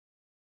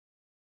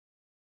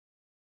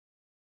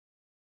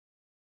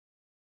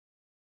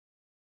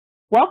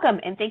Welcome,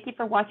 and thank you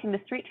for watching the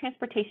Street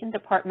Transportation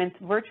Department's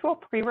virtual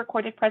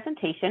pre-recorded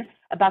presentation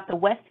about the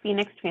West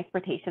Phoenix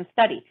Transportation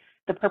Study.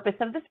 The purpose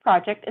of this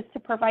project is to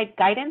provide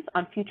guidance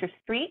on future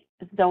street,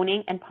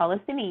 zoning, and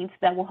policy needs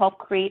that will help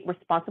create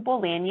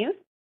responsible land use,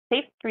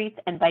 safe streets,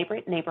 and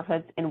vibrant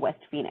neighborhoods in West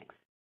Phoenix.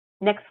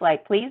 Next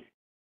slide, please.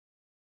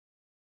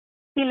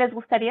 Si les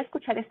gustaría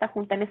escuchar esta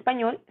junta en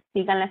español,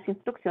 sigan las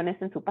instrucciones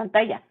en su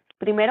pantalla.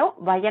 Primero,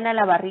 vayan a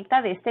la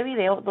barrita de este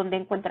video donde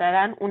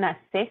encontrarán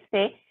una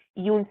CC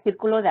y un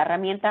círculo de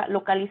herramienta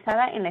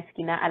localizada en la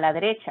esquina a la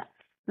derecha.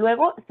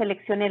 Luego,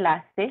 seleccione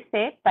la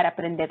CC para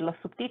prender los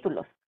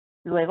subtítulos.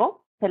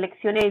 Luego,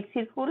 seleccione el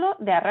círculo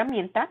de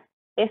herramienta.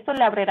 Esto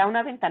le abrirá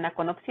una ventana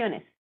con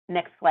opciones.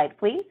 Next slide,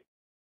 please.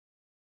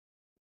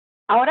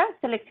 Ahora,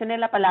 seleccione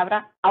la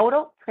palabra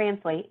Auto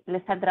Translate.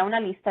 Le saldrá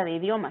una lista de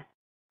idiomas.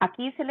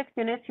 Aquí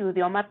seleccione su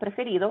idioma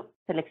preferido.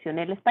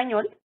 Seleccione el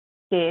español,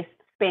 que es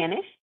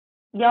Spanish.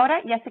 Y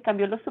ahora ya se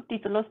cambió los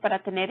subtítulos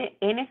para tener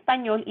en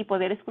español y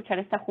poder escuchar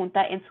esta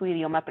junta en su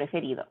idioma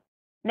preferido.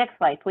 Next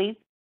slide, please.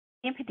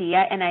 I'm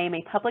Padilla, and I am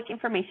a Public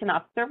Information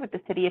Officer with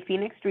the City of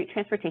Phoenix Street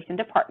Transportation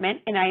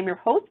Department, and I am your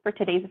host for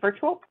today's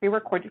virtual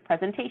pre-recorded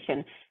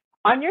presentation.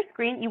 On your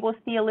screen, you will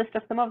see a list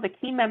of some of the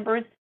key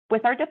members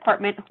with our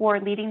department who are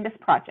leading this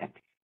project.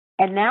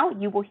 And now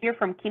you will hear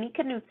from Kenny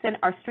Knudsen,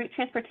 our Street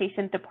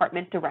Transportation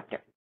Department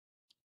Director.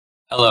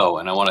 Hello,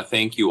 and I want to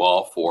thank you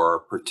all for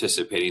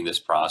participating in this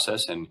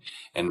process and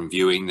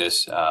viewing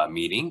this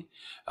meeting.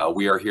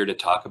 We are here to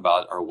talk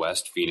about our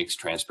West Phoenix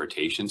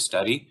Transportation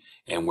Study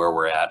and where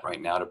we're at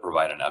right now to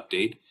provide an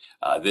update.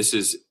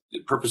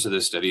 The purpose of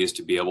this study is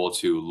to be able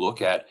to look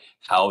at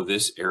how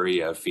this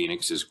area of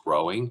Phoenix is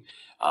growing,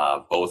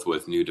 both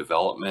with new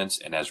developments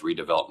and as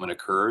redevelopment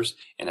occurs,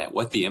 and at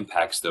what the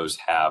impacts those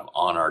have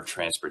on our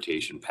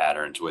transportation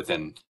patterns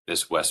within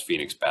this West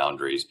Phoenix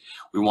boundaries.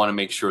 We want to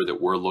make sure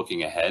that we're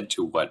looking ahead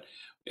to what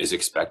is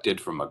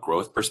expected from a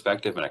growth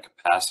perspective and a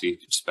capacity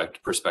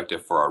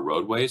perspective for our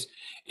roadways.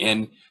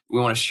 And we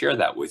want to share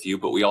that with you,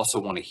 but we also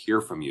want to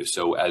hear from you.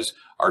 So as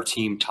our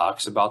team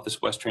talks about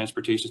this West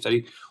Transportation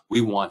Study,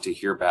 we want to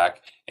hear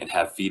back and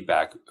have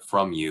feedback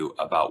from you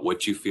about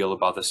what you feel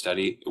about the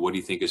study. What do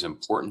you think is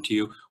important to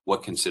you?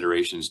 What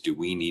considerations do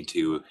we need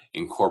to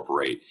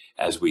incorporate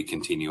as we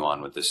continue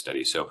on with this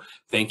study? So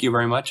thank you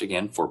very much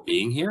again for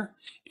being here,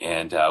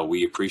 and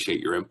we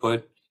appreciate your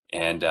input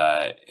and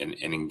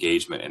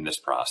engagement in this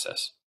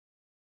process.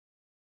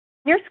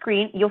 On your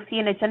screen, you'll see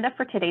an agenda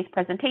for today's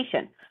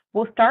presentation.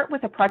 We'll start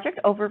with a project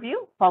overview,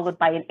 followed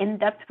by an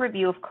in-depth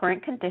review of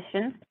current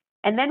conditions,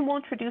 and then we'll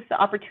introduce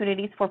the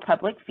opportunities for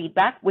public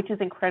feedback, which is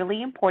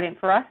incredibly important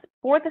for us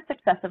for the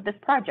success of this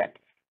project.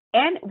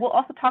 And we'll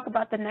also talk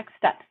about the next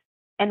steps.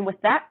 And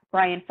with that,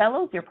 Brian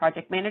Fellows, your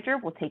project manager,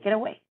 will take it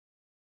away.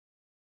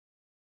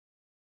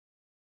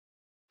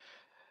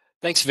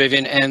 Thanks,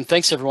 Vivian, and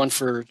thanks everyone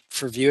for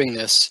viewing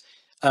this.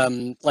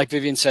 Like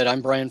Vivian said,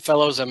 I'm Brian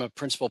Fellows. I'm a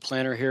principal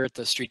planner here at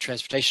the Street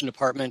Transportation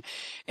Department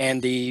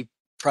and the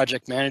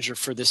project manager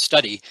for this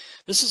study.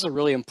 This is a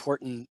really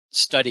important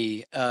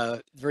study,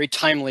 very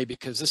timely,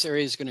 because this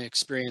area is going to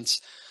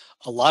experience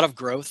a lot of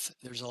growth.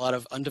 There's a lot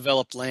of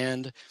undeveloped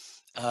land,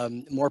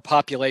 more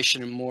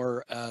population, and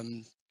more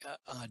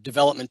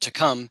development to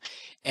come.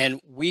 And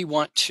we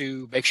want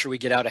to make sure we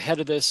get out ahead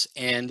of this,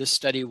 and this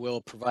study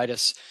will provide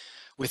us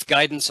with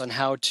guidance on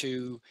how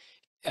to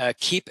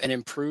keep and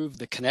improve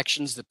the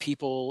connections that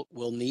people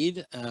will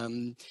need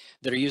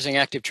that are using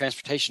active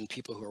transportation,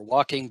 people who are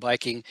walking,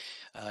 biking,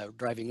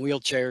 driving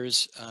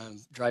wheelchairs,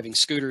 driving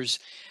scooters,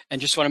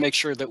 and just want to make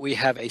sure that we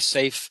have a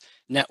safe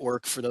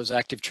network for those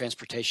active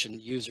transportation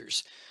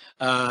users.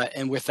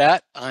 And with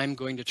that, I'm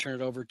going to turn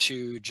it over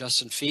to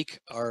Justin Feek,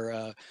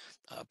 our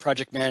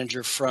project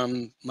manager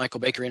from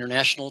Michael Baker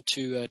International,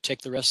 to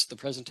take the rest of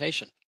the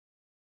presentation.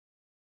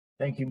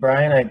 Thank you,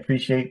 Brian. I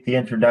appreciate the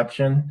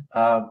introduction.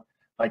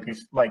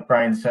 Like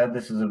Brian said,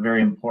 this is a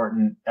very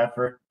important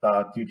effort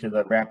due to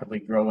the rapidly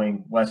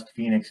growing West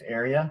Phoenix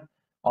area.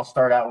 I'll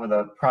start out with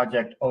a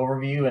project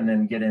overview and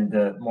then get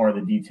into more of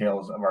the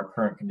details of our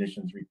current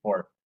conditions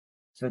report.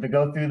 So to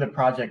go through the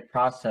project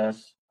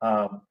process,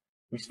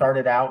 we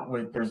started out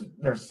with,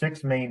 there's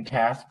 6 main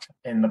tasks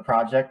in the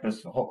project.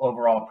 This whole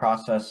overall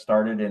process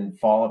started in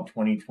fall of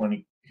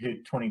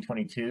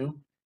 2022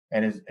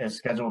 and is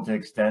scheduled to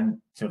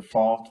extend to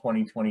fall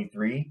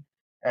 2023.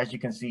 As you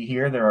can see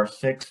here, there are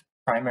 6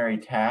 primary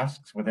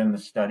tasks within the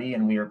study,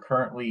 and we are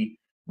currently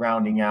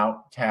rounding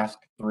out task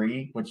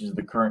 3, which is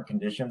the current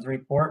conditions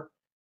report.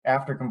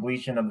 After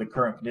completion of the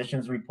current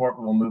conditions report,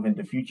 we'll move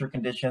into future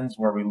conditions,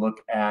 where we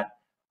look at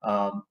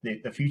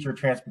the future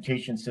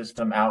transportation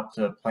system out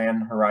to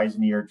plan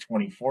horizon year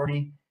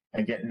 2040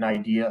 and get an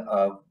idea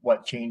of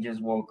what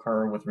changes will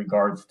occur with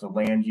regards to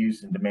land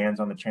use and demands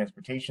on the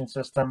transportation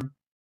system.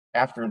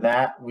 After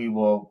that, we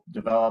will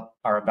develop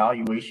our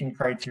evaluation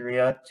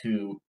criteria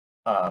to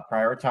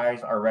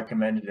prioritize our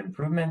recommended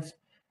improvements.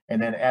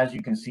 And then, as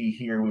you can see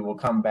here, we will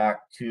come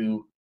back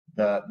to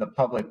the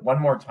public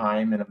one more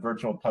time in a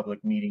virtual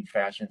public meeting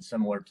fashion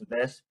similar to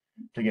this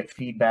to get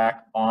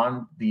feedback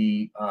on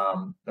the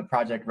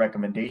project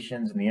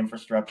recommendations and the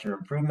infrastructure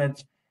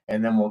improvements,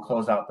 and then we'll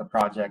close out the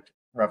project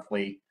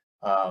roughly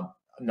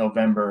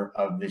November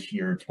of this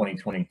year,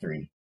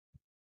 2023.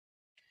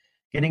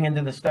 Getting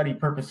into the study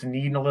purpose and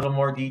need in a little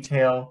more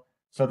detail.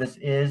 So this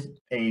is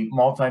a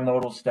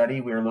multimodal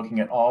study. We are looking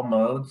at all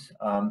modes,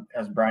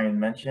 as Brian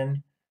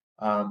mentioned.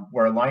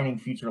 We're aligning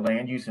future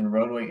land use and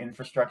roadway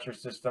infrastructure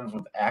systems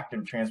with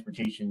active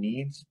transportation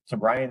needs. To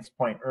Brian's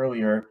point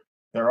earlier,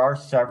 there are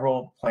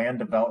several planned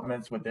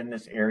developments within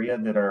this area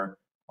that are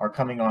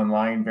coming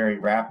online very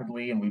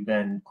rapidly, and we've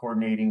been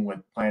coordinating with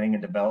planning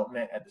and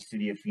development at the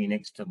City of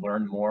Phoenix to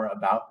learn more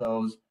about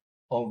those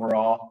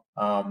overall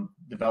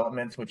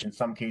developments, which in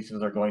some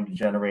cases are going to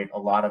generate a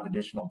lot of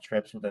additional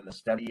trips within the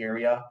study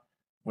area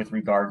with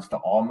regards to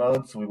all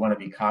modes. So we want to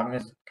be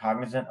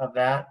cognizant of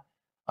that.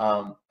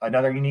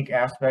 Another unique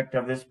aspect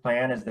of this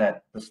plan is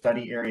that the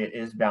study area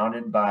is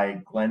bounded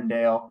by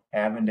Glendale,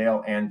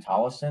 Avondale, and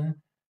Tolleson.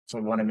 So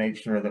we want to make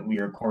sure that we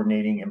are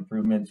coordinating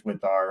improvements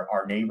with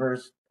our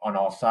neighbors on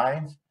all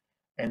sides.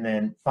 And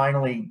then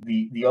finally,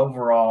 the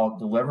overall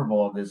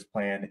deliverable of this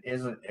plan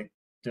is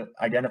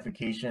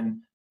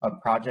identification of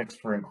projects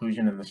for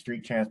inclusion in the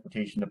Street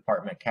Transportation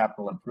Department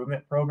Capital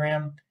Improvement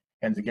Program,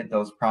 and to get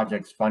those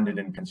projects funded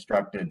and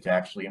constructed to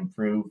actually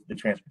improve the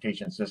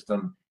transportation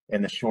system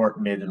in the short,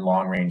 mid, and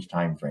long range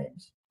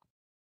timeframes.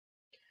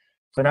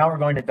 So now we're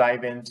going to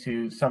dive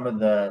into some of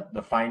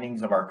the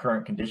findings of our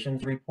current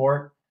conditions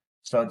report.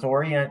 So to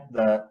orient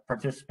the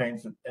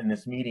participants in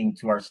this meeting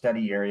to our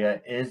study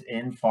area is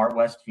in far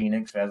west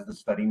Phoenix, as the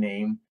study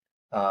name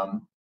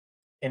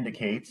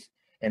indicates.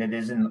 And it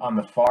is on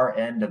the far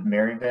end of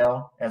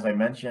Maryvale. As I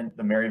mentioned,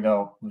 the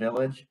Maryvale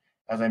Village.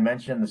 As I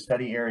mentioned, the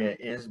study area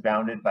is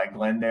bounded by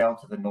Glendale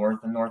to the north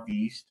and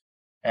northeast,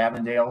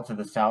 Avondale to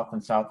the south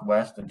and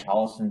southwest, and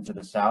Tolleson to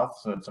the south.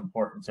 So it's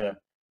important to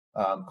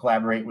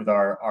collaborate with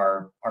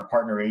our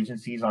partner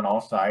agencies on all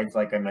sides,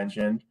 like I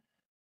mentioned.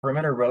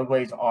 Perimeter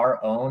roadways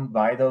are owned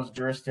by those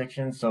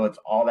jurisdictions, so it's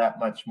all that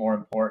much more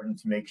important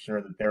to make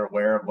sure that they're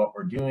aware of what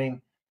we're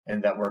doing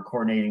and that we're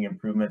coordinating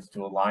improvements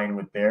to align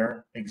with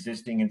their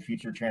existing and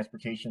future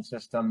transportation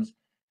systems.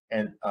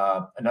 And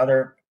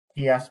another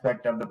key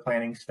aspect of the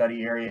planning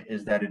study area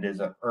is that it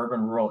is an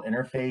urban-rural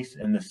interface,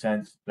 in the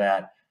sense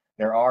that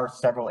there are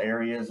several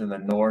areas in the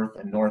north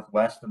and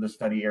northwest of the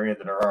study area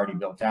that are already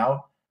built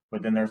out,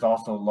 but then there's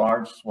also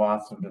large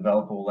swaths of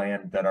developable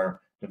land that are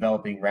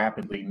developing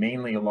rapidly,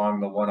 mainly along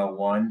the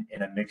 101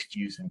 in a mixed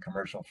use and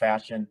commercial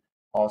fashion,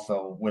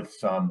 also with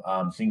some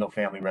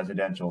single-family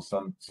residential,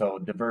 so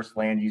diverse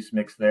land use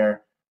mix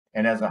there.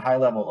 And as a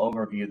high-level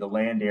overview, the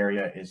land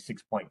area is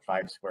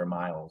 6.5 square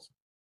miles.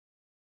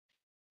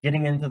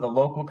 Getting into the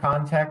local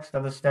context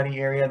of the study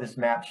area, this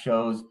map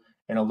shows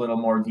in a little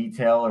more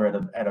detail, or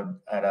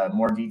at a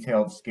more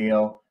detailed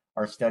scale,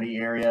 our study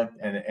area,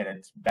 and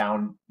it's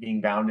being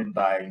bounded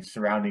by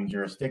surrounding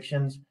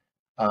jurisdictions.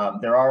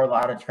 There are a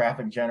lot of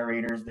traffic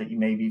generators that you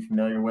may be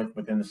familiar with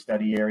within the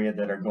study area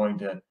that are going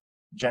to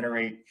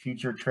generate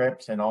future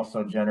trips and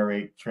also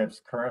generate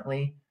trips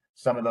currently.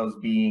 Some of those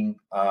being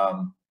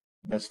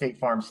the State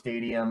Farm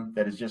Stadium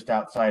that is just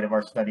outside of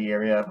our study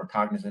area. We're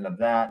cognizant of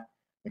that.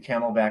 The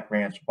Camelback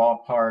Ranch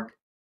Ballpark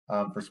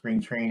for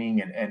spring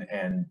training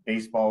and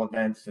baseball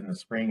events in the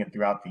spring and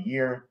throughout the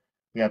year.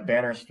 We have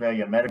Banner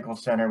Australia Medical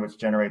Center, which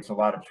generates a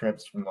lot of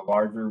trips from the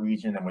larger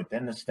region and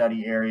within the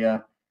study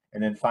area.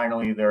 And then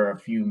finally, there are a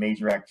few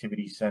major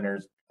activity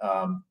centers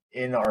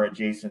in or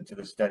adjacent to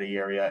the study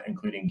area,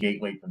 including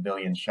Gateway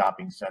Pavilion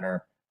Shopping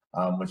Center,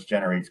 which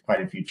generates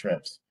quite a few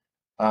trips.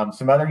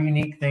 Some other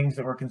unique things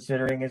that we're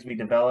considering as we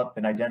develop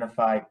and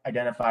identify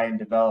and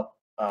develop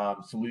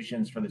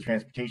solutions for the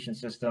transportation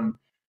system.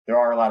 There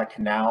are a lot of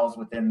canals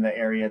within the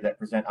area that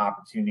present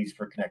opportunities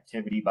for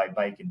connectivity by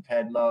bike and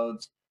ped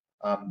modes.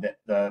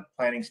 The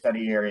planning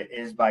study area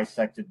is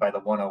bisected by the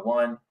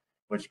 101,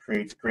 which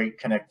creates great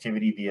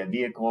connectivity via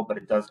vehicle, but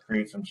it does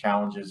create some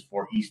challenges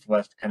for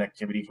east-west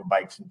connectivity for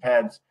bikes and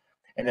peds.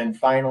 And then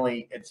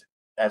finally, it's,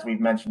 as we've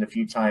mentioned a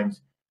few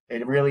times,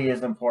 it really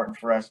is important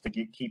for us to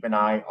keep an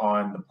eye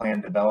on the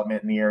planned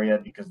development in the area,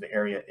 because the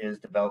area is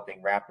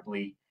developing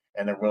rapidly,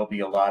 and there will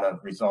be a lot of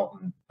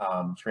resultant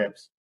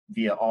trips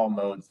via all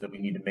modes that we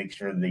need to make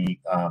sure the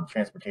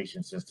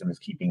transportation system is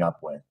keeping up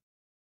with.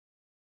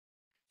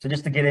 So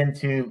just to get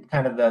into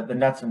kind of the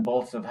nuts and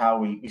bolts of how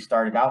we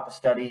started out the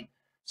study.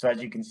 So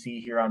as you can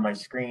see here on my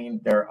screen,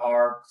 there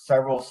are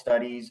several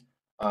studies,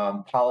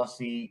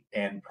 policy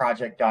and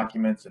project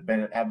documents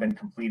that have been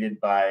completed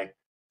by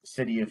the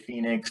City of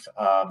Phoenix,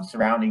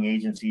 surrounding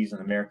agencies,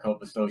 and the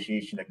Maricopa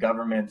Association of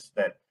Governments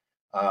that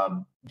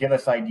give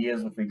us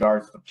ideas with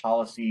regards to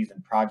policies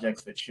and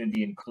projects that should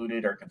be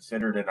included or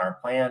considered in our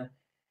plan.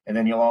 And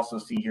then you'll also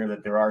see here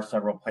that there are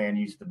several plan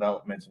use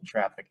developments and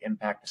traffic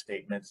impact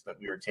statements that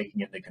we are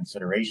taking into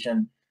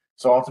consideration.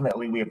 So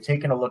ultimately, we have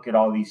taken a look at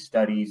all these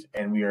studies,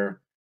 and we are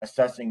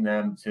assessing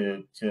them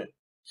to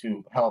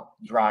help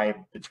drive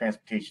the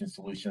transportation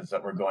solutions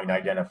that we're going to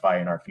identify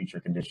in our future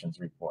conditions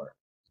report.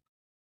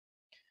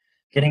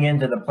 Getting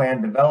into the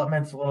planned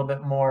developments a little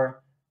bit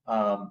more,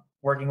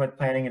 working with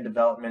planning and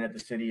development at the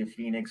City of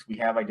Phoenix, we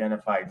have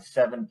identified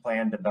 7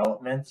 planned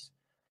developments.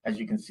 As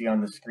you can see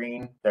on the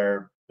screen,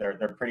 they're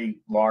pretty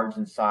large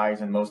in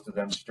size, and most of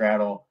them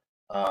straddle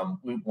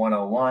Loop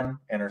 101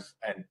 and are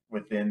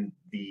within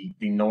the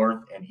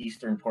north and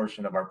eastern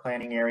portion of our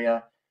planning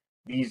area.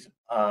 These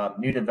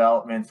new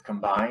developments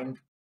combined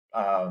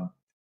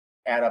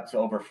add up to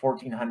over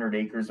 1,400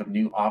 acres of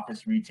new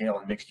office, retail,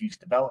 and mixed-use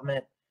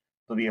development.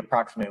 There'll be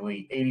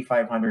approximately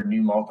 8,500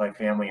 new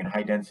multifamily and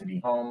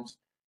high-density homes.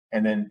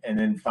 And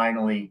then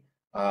finally,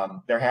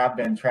 there have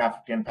been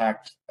traffic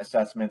impact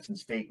assessments and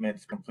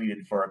statements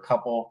completed for a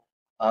couple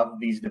of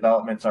these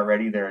developments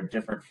already. There are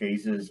different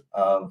phases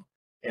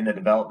in the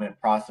development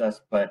process,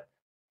 but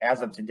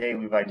as of today,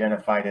 we've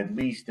identified at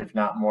least, if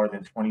not more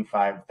than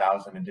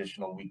 25,000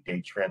 additional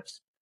weekday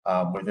trips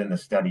within the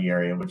study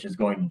area, which is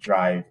going to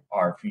drive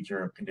our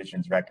future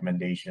conditions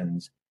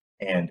recommendations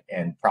and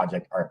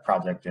our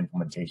project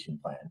implementation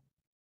plan.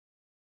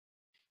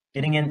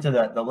 Getting into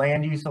the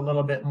land use a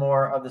little bit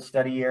more of the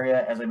study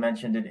area, as I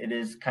mentioned, it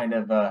is kind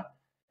of a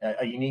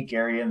unique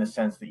area in the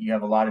sense that you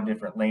have a lot of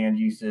different land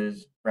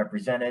uses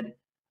represented.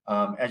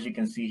 As you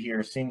can see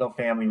here, single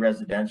family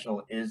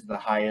residential is the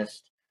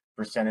highest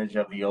percentage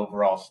of the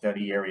overall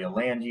study area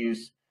land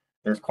use.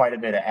 There's quite a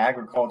bit of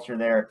agriculture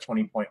there at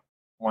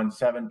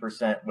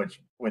 20.17%,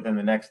 which within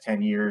the next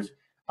 10 years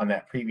on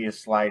that previous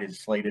slide is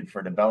slated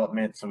for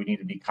development. So we need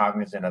to be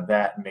cognizant of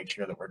that and make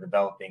sure that we're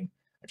developing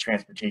a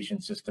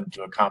transportation system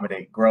to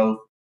accommodate growth.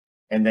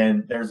 And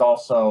then there's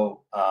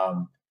also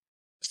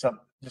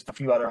just a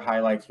few other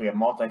highlights. We have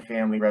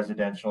multifamily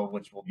residential,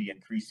 which will be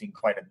increasing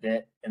quite a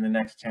bit in the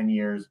next 10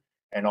 years,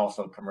 and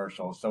also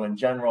commercial. So in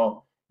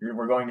general,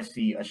 we're going to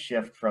see a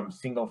shift from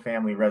single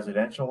family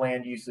residential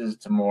land uses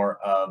to more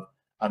of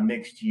a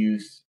mixed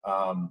use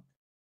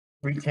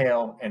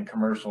retail and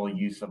commercial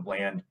use of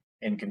land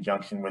in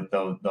conjunction with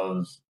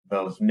those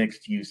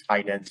mixed use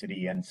high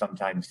density and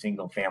sometimes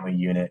single family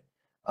unit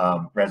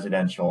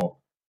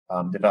residential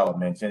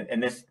developments.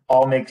 And this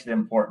all makes it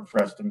important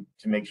for us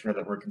to make sure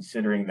that we're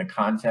considering the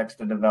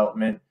context of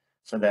development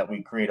so that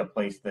we create a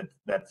place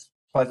that's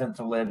pleasant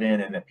to live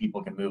in and that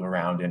people can move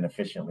around in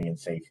efficiently and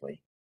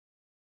safely.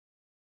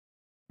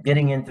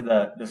 Getting into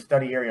the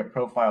study area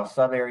profile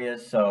sub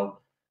areas. So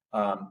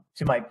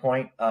to my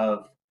point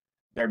of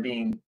there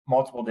being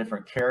multiple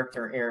different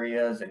character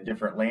areas and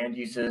different land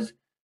uses,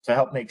 to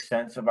help make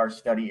sense of our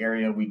study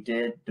area, we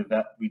did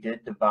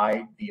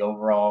divide the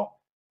overall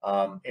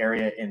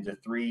area into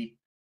three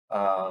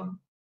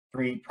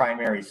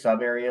primary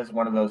sub areas.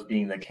 One of those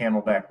being the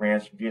Camelback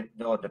Ranch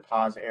Villa de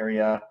Paz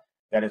area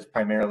that is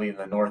primarily in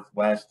the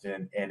northwest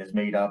and is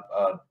made up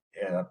of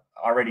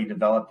already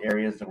developed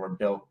areas that were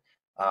built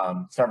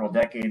several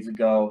decades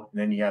ago. And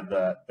then you have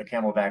the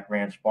Camelback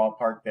Ranch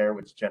Ballpark there,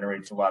 which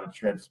generates a lot of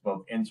trips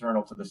both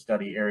internal to the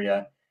study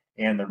area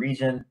and the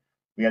region.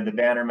 We have the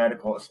Banner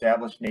Medical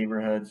Established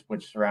Neighborhoods,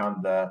 which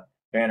surround the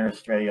Banner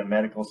Estrella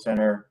Medical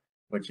Center,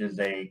 which is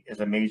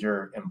a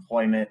major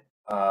employment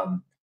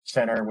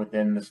center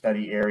within the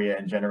study area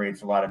and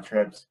generates a lot of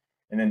trips.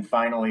 And then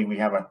finally, we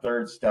have a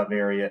third sub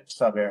area,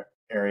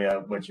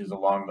 which is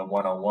along the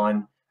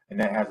 101, and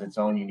that has its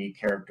own unique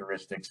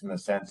characteristics in the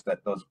sense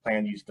that those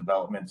planned use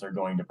developments are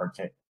going to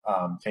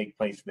take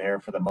place there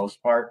for the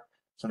most part.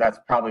 So that's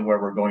probably where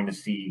we're going to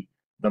see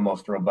the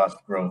most robust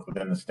growth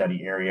within the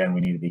study area, and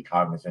we need to be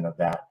cognizant of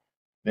that.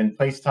 Then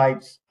place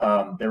types,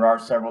 there are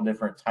several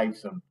different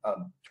types of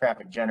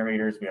traffic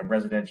generators. We have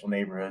residential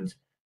neighborhoods,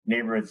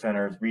 neighborhood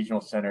centers,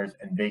 regional centers,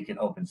 and vacant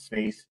open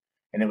space.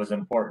 And it was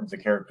important to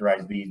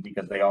characterize these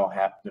because they all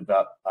have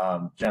to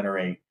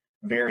generate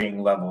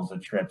varying levels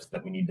of trips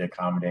that we need to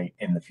accommodate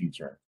in the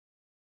future.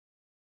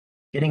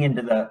 Getting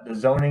into the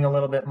zoning a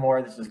little bit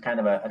more, this is kind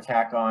of a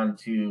tack on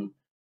to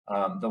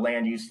the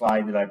land use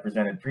slide that I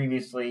presented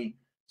previously.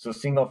 So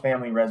single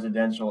family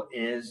residential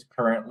is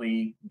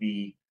currently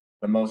the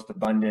most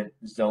abundant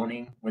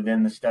zoning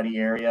within the study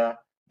area.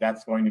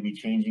 That's going to be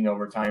changing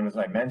over time, as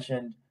I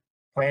mentioned.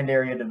 Planned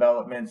area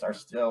developments are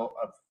still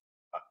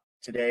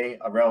today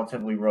a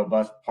relatively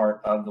robust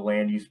part of the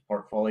land use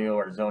portfolio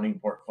or zoning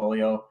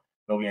portfolio,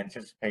 but we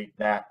anticipate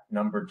that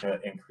number to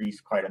increase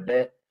quite a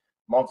bit.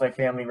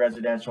 Multifamily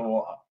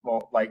residential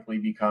will likely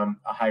become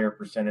a higher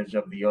percentage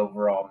of the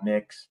overall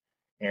mix.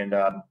 And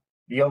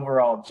the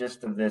overall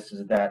gist of this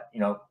is that,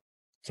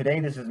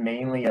 today this is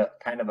mainly a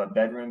kind of a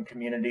bedroom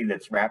community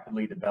that's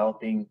rapidly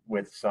developing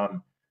with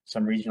some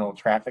regional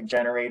traffic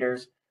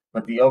generators.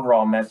 But the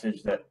overall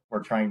message that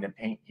we're trying to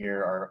paint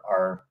here,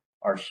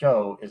 our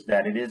show, is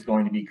that it is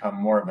going to become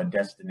more of a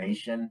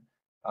destination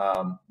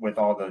with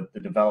all the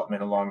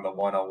development along the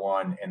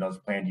 101 and those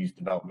planned use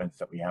developments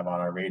that we have on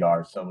our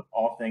radar. So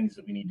all things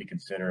that we need to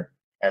consider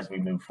as we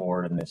move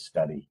forward in this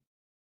study.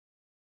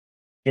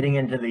 Getting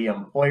into the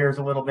employers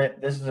a little bit,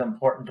 this is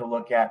important to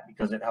look at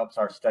because it helps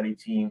our study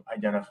team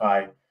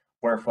identify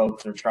where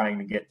folks are trying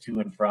to get to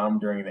and from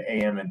during the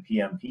AM and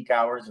PM peak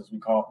hours, as we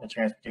call it in the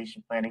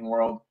transportation planning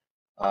world.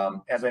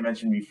 As I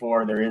mentioned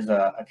before, there is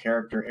a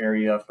character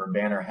area for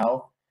Banner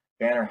Health.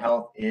 Banner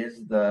Health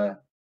is the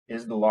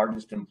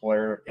largest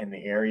employer in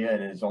the area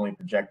and is only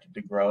projected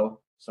to grow.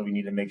 So we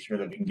need to make sure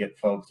that we can get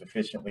folks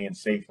efficiently and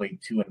safely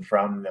to and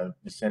from the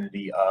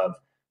vicinity of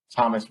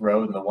Thomas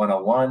Road and the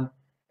 101.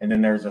 And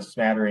then there's a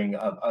smattering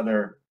of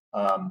other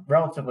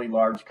relatively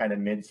large kind of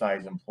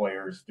mid-size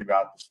employers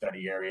throughout the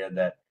study area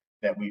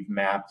that we've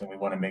mapped, and we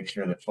want to make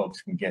sure that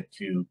folks can get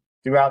to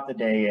throughout the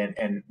day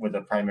and with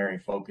a primary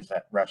focus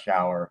at rush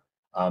hour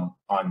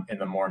in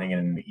the morning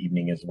and in the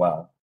evening as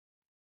well.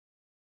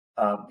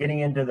 Getting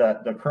into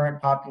the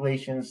current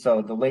population,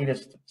 so the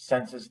latest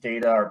census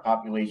data or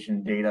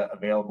population data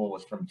available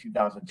was from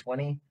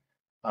 2020.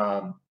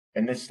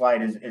 And this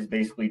slide is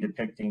basically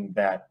depicting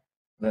that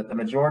the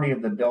majority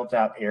of the built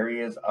out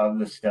areas of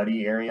the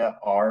study area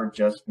are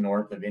just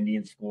north of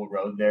Indian School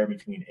Road there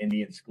between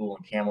Indian School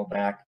and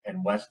Camelback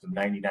and west of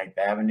 99th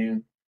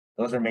Avenue.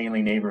 Those are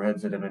mainly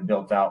neighborhoods that have been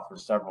built out for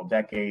several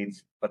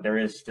decades, but there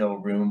is still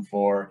room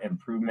for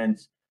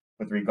improvements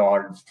with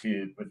regards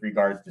to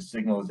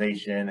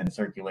signalization and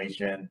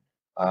circulation,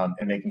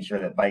 and making sure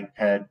that bike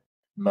ped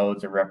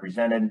modes are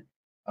represented.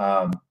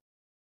 And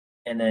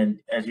then,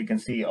 as you can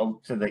see,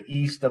 to the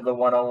east of the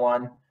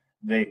 101,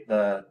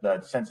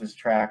 the census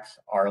tracts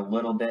are a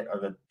little bit,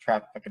 or the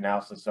traffic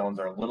analysis zones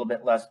are a little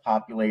bit less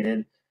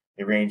populated.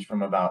 They range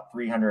from about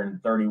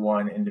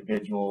 331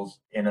 individuals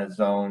in a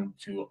zone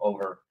to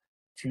over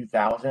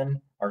 2,000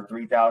 or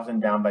 3,000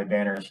 down by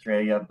Banner,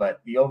 Australia.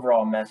 But the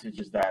overall message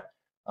is that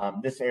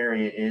this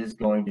area is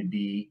going to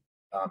be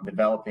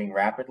developing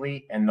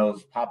rapidly, and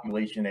those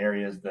population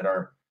areas that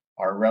are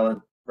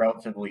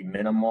relatively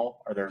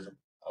minimal, or there's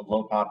a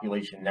low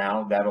population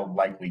now, that'll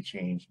likely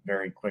change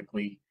very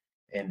quickly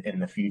in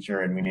the future,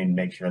 and we need to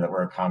make sure that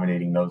we're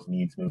accommodating those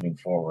needs moving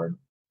forward.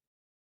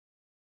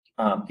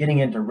 Getting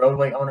into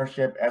roadway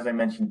ownership, as I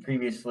mentioned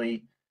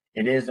previously,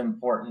 it is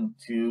important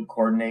to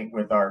coordinate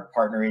with our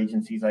partner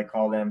agencies, I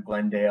call them,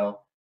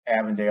 Glendale,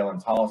 Avondale,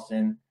 and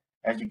Tolleson.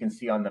 As you can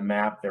see on the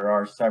map, there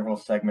are several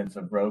segments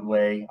of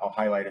roadway. I'll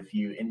highlight a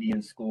few: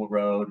 Indian School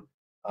Road,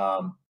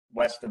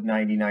 west of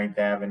 99th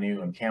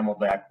Avenue and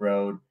Camelback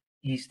Road,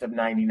 east of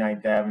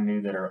 99th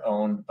Avenue, that are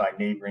owned by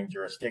neighboring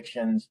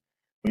jurisdictions.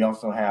 We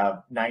also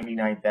have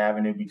 99th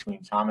Avenue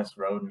between Thomas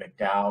Road and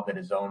McDowell that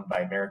is owned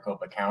by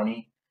Maricopa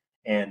County.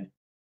 And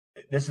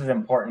this is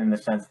important in the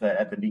sense that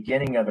at the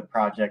beginning of the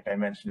project, I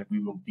mentioned that we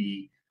will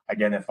be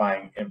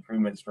identifying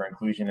improvements for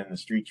inclusion in the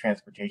Street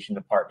Transportation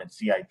Department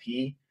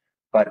CIP,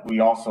 but we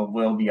also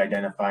will be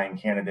identifying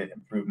candidate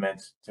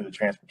improvements to the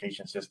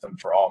transportation system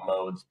for all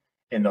modes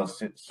in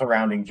those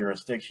surrounding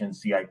jurisdiction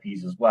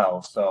CIPs as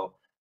well. So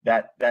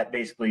that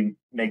basically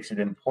makes it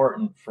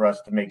important for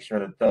us to make sure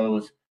that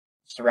those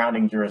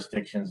surrounding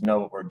jurisdictions know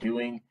what we're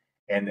doing,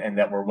 and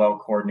that we're well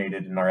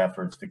coordinated in our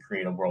efforts to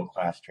create a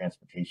world-class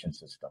transportation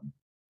system.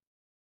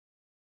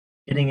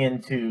 Getting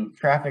into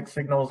traffic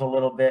signals a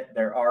little bit,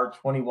 there are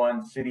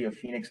 21 City of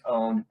Phoenix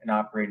owned and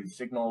operated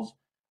signals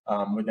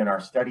within our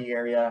study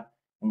area.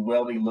 We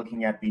will be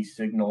looking at these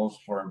signals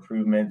for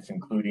improvements,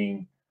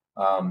 including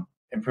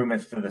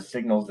improvements to the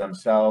signals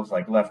themselves,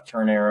 like left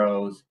turn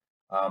arrows,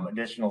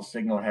 additional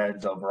signal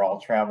heads,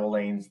 overall travel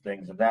lanes,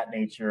 things of that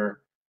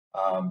nature.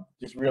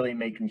 Just really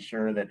making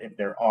sure that if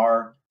there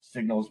are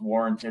signals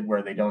warranted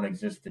where they don't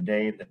exist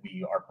today, that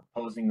we are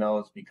proposing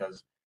those,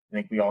 because I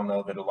think we all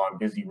know that along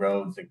busy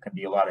roads, there can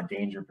be a lot of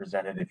danger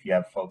presented if you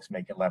have folks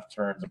making left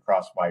turns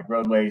across wide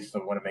roadways. So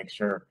we want to make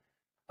sure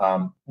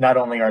not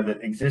only are the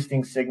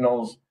existing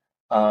signals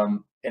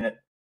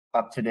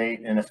up to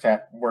date and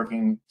effect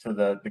working to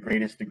the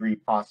greatest degree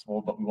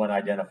possible, but we want to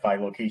identify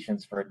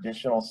locations for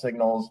additional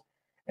signals.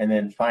 And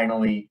then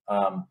finally,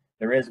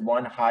 there is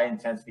one high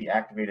intensity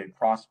activated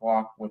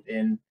crosswalk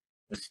within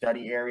the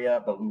study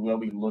area, but we will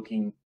be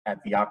looking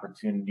at the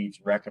opportunity to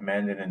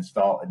recommend and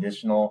install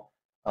additional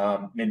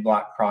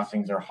mid-block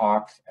crossings, or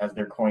hawks as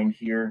they're coined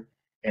here.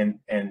 And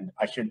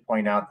I should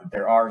point out that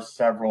there are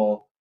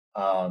several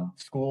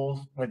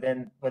schools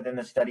within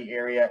the study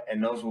area,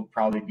 and those will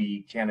probably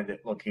be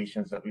candidate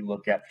locations that we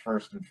look at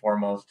first and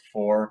foremost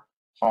for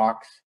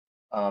hawks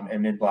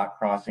and mid-block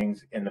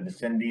crossings in the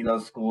vicinity of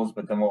those schools.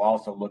 But then we'll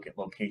also look at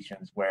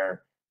locations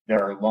where there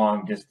are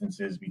long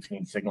distances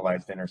between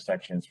signalized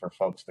intersections for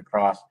folks to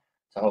cross,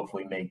 to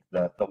hopefully make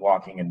the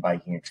walking and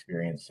biking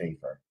experience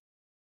safer.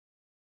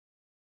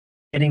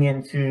 Getting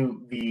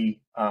into the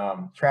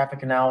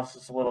traffic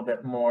analysis a little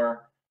bit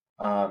more.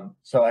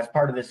 So as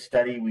part of this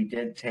study, we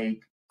did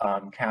take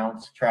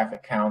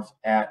traffic counts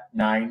at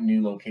 9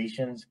 new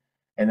locations.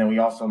 And then we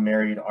also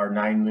married our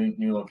 9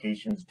 new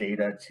locations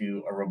data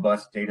to a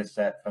robust data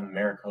set from the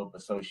Maricopa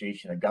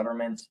Association of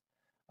Governments.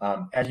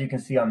 As you can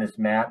see on this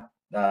map,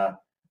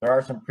 there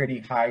are some pretty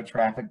high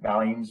traffic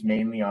volumes,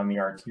 mainly on the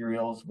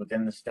arterials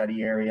within the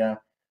study area.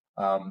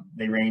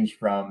 They range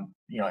from,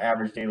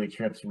 average daily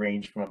trips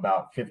range from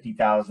about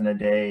 50,000 a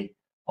day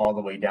all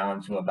the way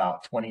down to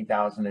about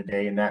 20,000 a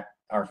day,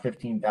 or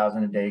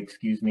 15,000 a day,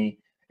 excuse me.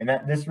 And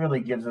this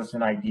really gives us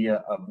an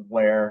idea of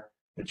where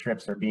the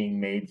trips are being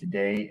made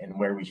today and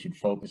where we should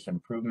focus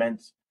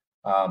improvements.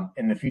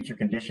 In the future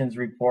conditions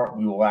report,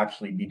 we will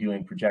actually be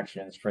doing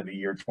projections for the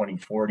year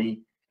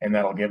 2040, and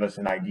that'll give us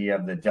an idea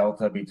of the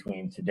delta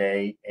between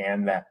today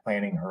and that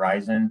planning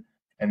horizon.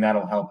 And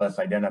that'll help us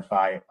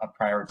identify a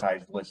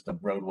prioritized list of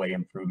roadway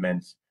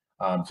improvements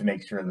to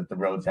make sure that the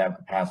roads have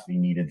capacity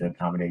needed to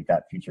accommodate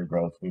that future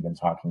growth we've been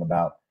talking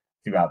about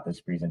throughout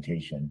this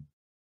presentation.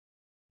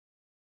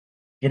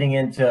 Getting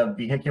into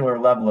vehicular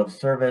level of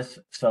service.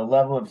 So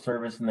level of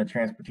service in the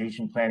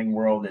transportation planning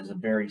world is a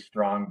very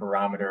strong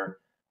barometer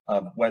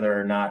of whether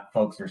or not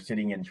folks are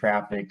sitting in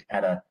traffic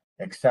at a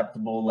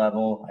acceptable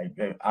level.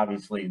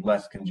 Obviously,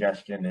 less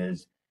congestion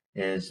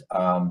is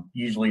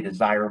usually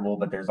desirable,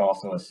 but there's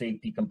also a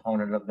safety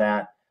component of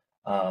that.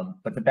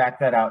 But to back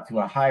that out to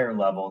a higher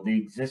level, the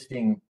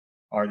existing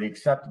or the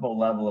acceptable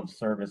level of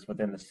service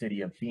within the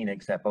city of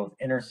Phoenix at both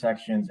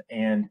intersections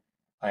and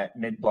at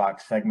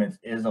mid-block segments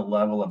is a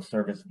level of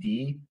service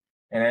D.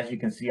 And as you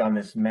can see on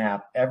this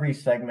map, every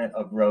segment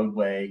of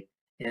roadway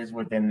is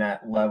within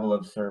that level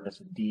of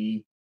service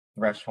D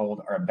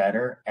threshold or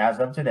better as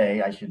of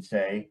today, I should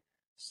say.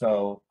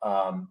 So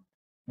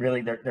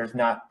really there's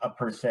not a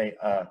per se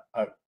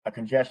a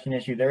congestion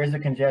issue. There is a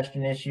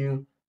congestion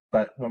issue,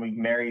 but when we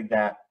marry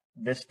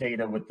this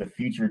data with the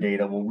future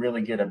data, we'll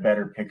really get a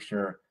better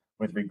picture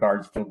with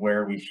regards to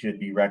where we should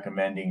be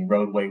recommending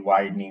roadway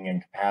widening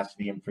and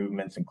capacity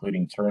improvements,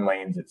 including turn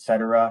lanes, et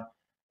cetera.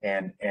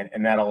 And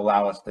that'll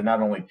allow us to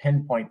not only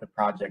pinpoint the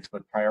projects,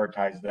 but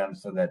prioritize them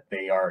so that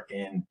they are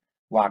in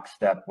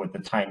lockstep with the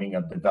timing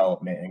of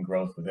development and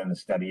growth within the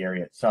study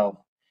area itself.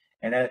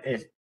 And that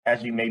is,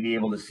 as you may be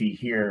able to see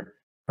here,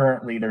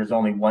 currently there's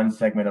only one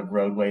segment of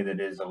roadway that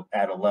is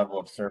at a level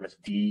of service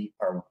D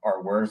or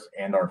worse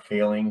and are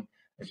failing.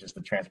 It's just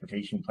a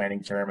transportation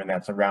planning term, and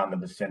that's around the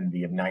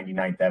vicinity of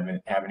 99th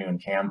Avenue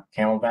and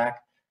Camelback.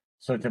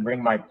 So to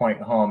bring my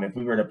point home, if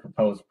we were to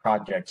propose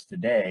projects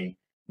today,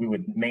 we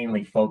would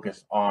mainly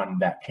focus on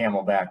that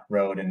Camelback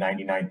Road and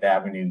 99th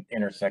Avenue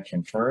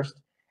intersection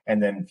first,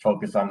 and then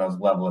focus on those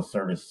level of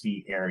service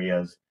C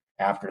areas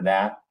after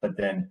that. But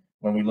then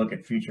when we look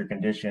at future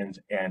conditions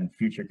and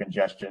future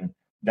congestion,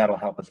 that'll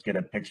help us get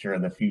a picture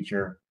of the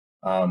future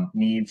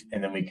needs,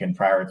 and then we can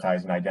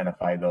prioritize and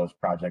identify those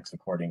projects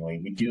accordingly.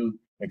 We do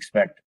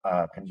expect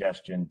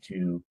congestion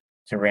to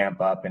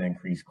ramp up and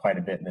increase quite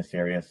a bit in this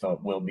area, so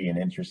it will be an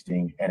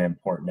interesting and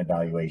important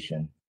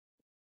evaluation.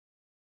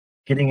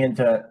 Getting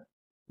into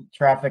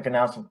traffic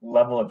analysis,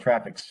 level of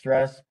traffic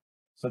stress.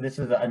 So this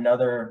is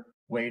another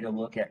way to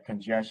look at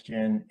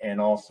congestion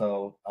and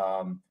also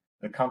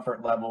the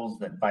comfort levels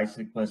that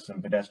bicyclists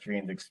and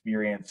pedestrians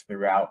experience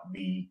throughout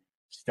the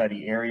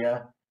study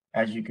area.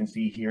 As you can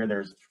see here,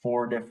 there's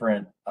 4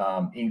 different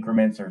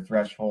increments or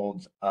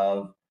thresholds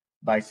of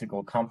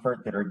bicycle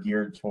comfort that are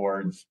geared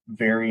towards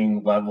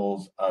varying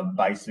levels of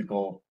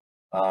bicycle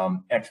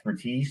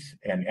expertise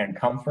and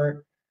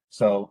comfort.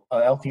 So a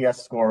LTS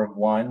score of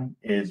 1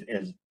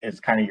 is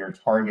kind of your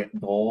target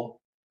goal,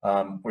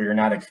 where you're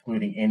not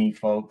excluding any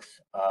folks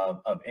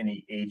of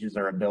any ages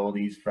or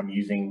abilities from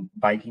using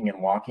biking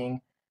and walking.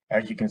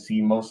 As you can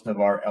see, most of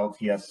our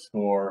LTS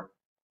score,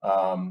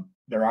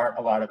 there aren't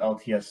a lot of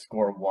LTS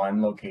score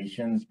 1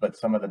 locations, but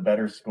some of the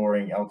better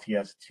scoring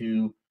LTS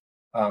 2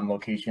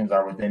 locations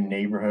are within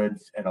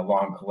neighborhoods and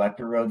along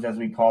collector roads, as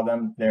we call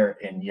them. They're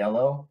in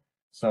yellow.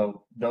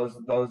 So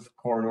those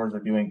corridors are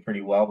doing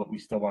pretty well, but we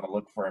still want to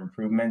look for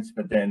improvements.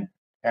 But then,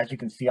 as you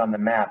can see on the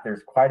map,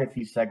 there's quite a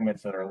few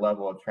segments that are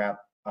level of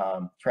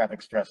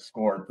traffic stress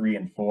score 3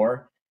 and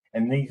 4.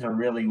 And these are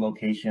really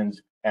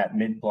locations at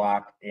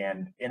mid-block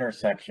and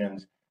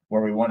intersections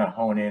where we want to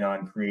hone in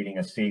on creating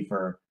a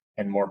safer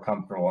and more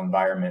comfortable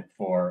environment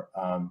for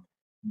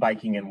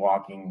biking and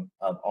walking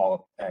of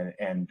all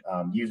and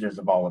users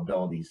of all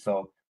abilities.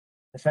 So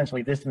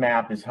essentially, this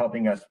map is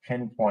helping us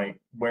pinpoint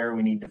where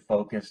we need to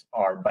focus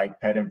our bike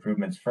ped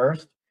improvements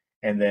first,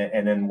 and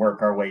then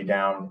work our way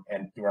down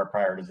and through our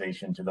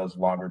prioritization to those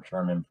longer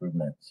term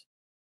improvements.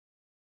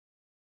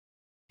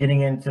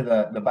 Getting into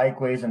the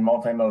bikeways and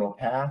multimodal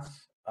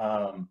paths.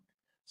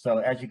 So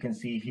as you can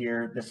see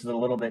here, this is a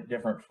little bit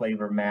different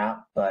flavor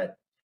map, but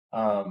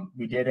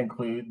we did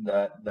include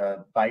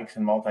the bikes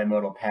and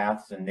multimodal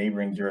paths in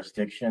neighboring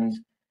jurisdictions.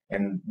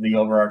 And the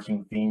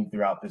overarching theme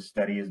throughout this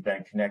study has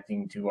been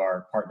connecting to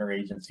our partner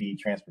agency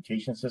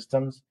transportation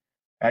systems.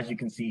 As you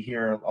can see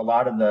here, a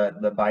lot of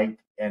the bike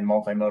and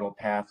multimodal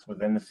paths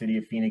within the city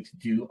of Phoenix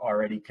do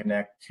already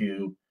connect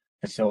to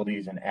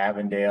facilities in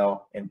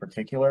Avondale in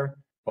particular,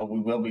 but we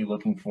will be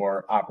looking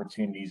for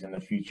opportunities in the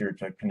future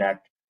to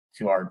connect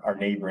to our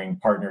neighboring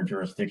partner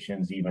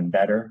jurisdictions even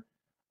better.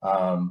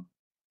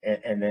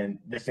 And then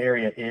this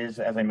area is,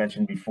 as I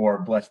mentioned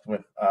before, blessed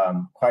with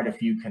quite a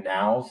few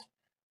canals,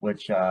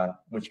 which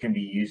can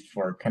be used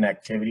for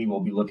connectivity.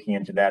 We'll be looking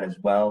into that as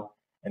well.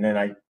 And then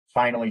I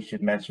finally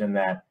should mention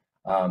that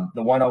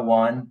the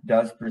 101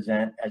 does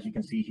present, as you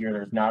can see here,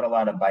 there's not a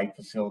lot of bike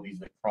facilities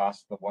that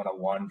cross the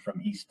 101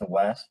 from east to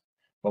west.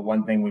 But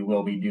one thing we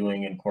will be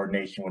doing in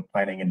coordination with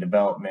planning and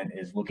development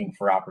is looking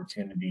for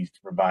opportunities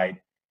to provide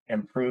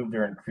improved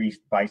or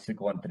increased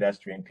bicycle and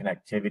pedestrian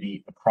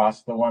connectivity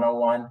across the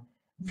 101.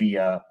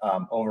 via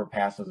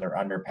overpasses or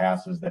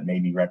underpasses that may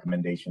be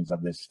recommendations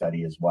of this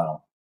study as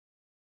well.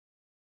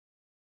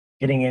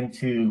 Getting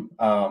into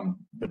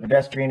the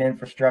pedestrian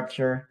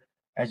infrastructure,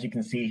 as you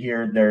can see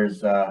here,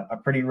 there's a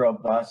pretty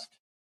robust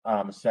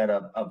set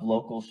of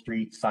local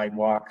street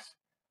sidewalks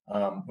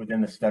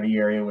within the study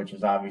area, which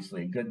is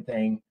obviously a good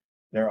thing.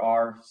 There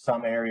are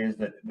some areas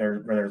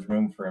where there's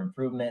room for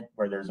improvement,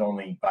 where there's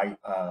only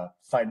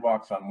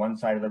sidewalks on one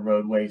side of the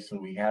roadway, so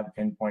we have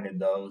pinpointed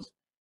those,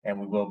 and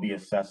we will be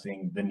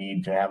assessing the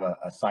need to have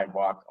a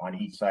sidewalk on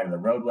each side of the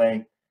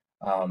roadway.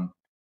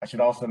 I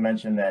should also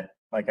mention that,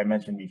 like I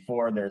mentioned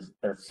before, there's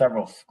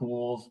several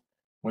schools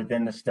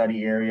within the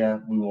study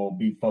area. We will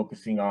be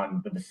focusing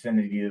on the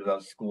vicinity of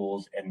those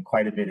schools in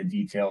quite a bit of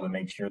detail to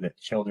make sure that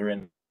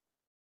children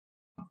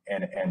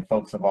and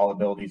folks of all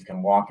abilities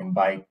can walk and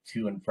bike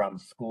to and from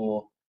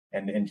school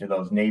and into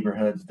those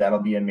neighborhoods. That'll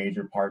be a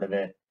major part of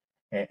it.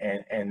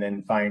 And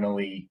then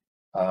finally,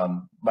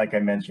 like I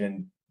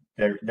mentioned,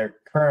 there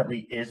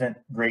currently isn't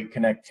great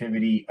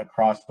connectivity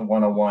across the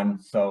 101.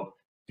 So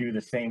through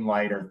the same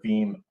light or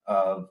theme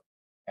of,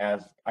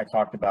 as I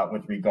talked about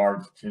with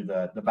regards to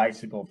the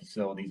bicycle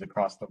facilities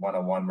across the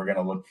 101, we're going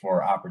to look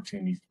for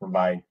opportunities to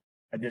provide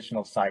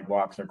additional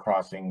sidewalks or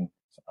crossings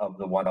of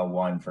the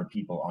 101 for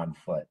people on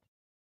foot.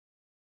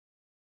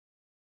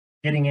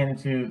 Getting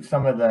into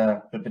some of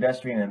the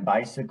pedestrian and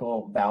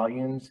bicycle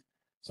volumes.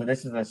 So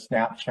this is a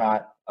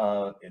snapshot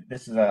of,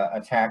 this is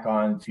a tack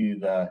on to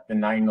the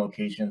 9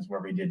 locations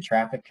where we did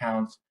traffic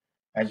counts.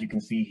 As you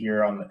can see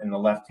here in the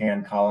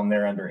left-hand column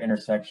there under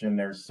intersection,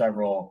 there's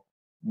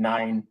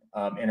 9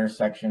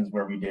 intersections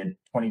where we did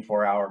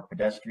 24-hour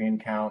pedestrian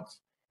counts,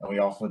 and we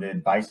also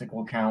did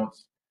bicycle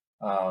counts.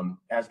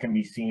 As can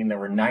be seen, there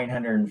were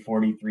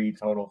 943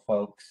 total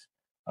folks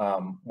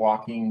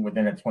walking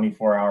within a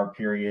 24-hour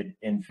period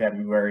in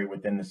February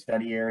within the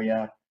study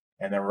area,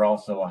 and there were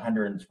also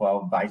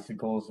 112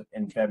 bicycles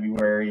in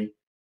February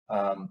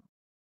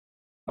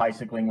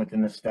bicycling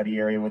within the study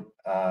area.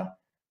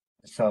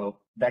 So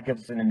that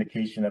gives us an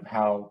indication of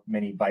how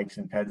many bikes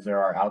and peds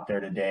there are out there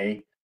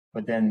today.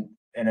 But then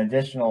an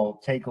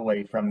additional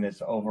takeaway from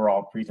this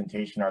overall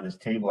presentation, or this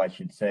table, I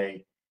should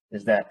say,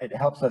 is that it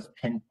helps us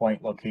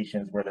pinpoint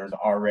locations where there's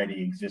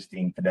already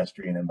existing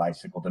pedestrian and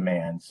bicycle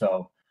demand.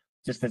 So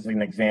just as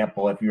an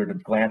example, if you were to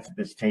glance at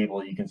this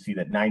table, you can see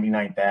that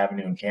 99th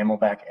Avenue and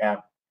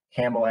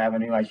Campbell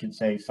Avenue, I should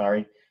say,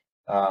 sorry,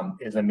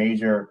 is a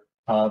major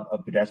hub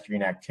of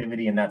pedestrian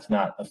activity. And that's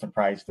not a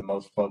surprise to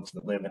most folks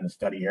that live in the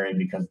study area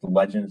because the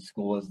Legend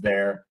School is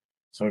there.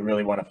 So we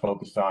really want to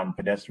focus on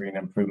pedestrian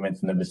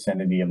improvements in the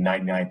vicinity of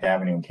 99th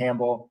Avenue and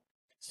Campbell.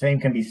 Same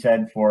can be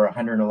said for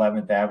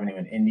 111th Avenue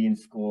and Indian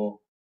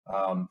School.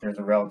 There's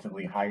a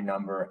relatively high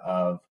number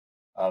of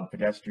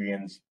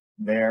pedestrians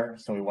there,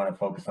 so we want to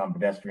focus on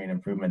pedestrian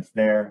improvements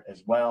there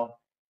as well.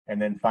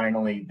 And then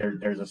finally,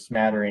 there's a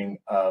smattering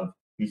of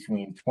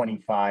between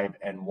 25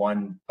 and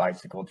 1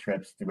 bicycle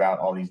trips throughout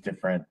all these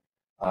different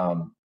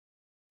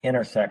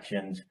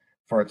intersections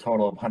for a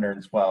total of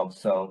 112.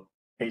 So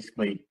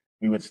basically,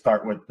 we would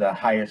start with the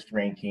highest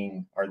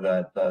ranking, or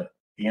the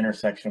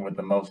intersection with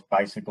the most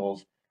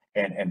bicycles,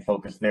 and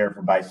focus there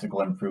for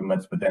bicycle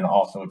improvements, but then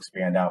also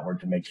expand outward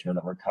to make sure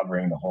that we're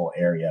covering the whole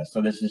area.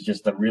 So this is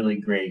just a really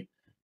great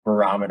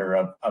barometer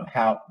of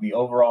how the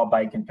overall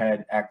bike and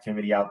ped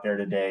activity out there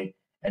today,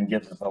 and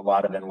gives us a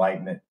lot of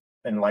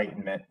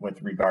enlightenment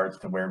with regards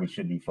to where we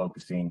should be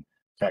focusing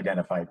to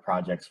identify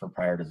projects for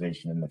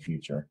prioritization in the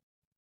future.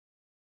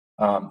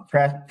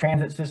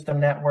 Transit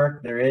system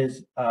network, there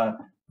is a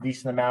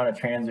decent amount of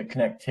transit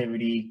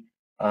connectivity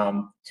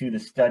to the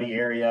study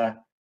area.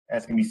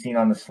 As can be seen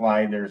on the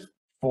slide, there's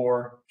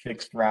 4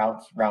 fixed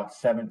routes,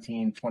 routes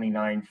 17,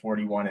 29,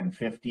 41, and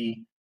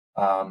 50.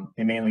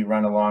 They mainly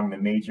run along the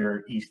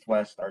major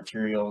east-west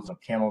arterials of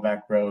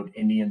Camelback Road,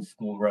 Indian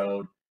School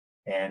Road,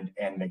 and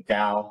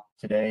McDowell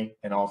today,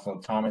 and also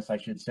Thomas, I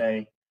should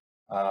say.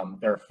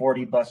 There are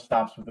 40 bus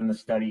stops within the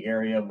study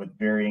area with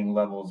varying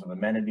levels of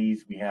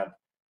amenities. We have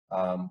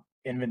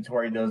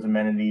inventoried those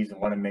amenities and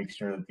want to make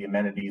sure that the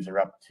amenities are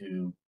up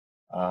to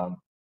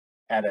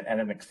at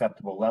an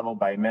acceptable level.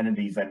 By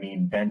amenities, I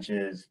mean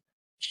benches,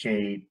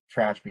 shade,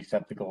 trash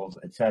receptacles,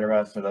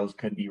 etc. So those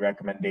could be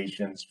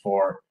recommendations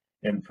for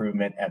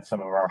improvement at some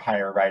of our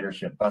higher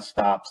ridership bus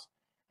stops.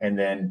 And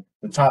then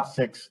the top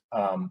 6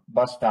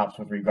 bus stops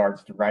with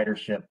regards to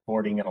ridership,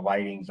 boarding, and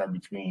alightings are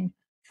between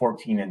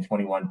 14 and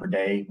 21 per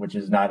day, which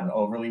is not an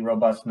overly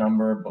robust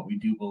number, but we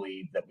do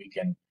believe that we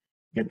can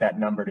get that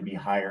number to be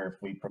higher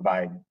if we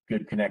provide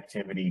good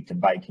connectivity to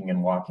biking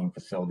and walking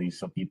facilities,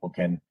 so people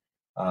can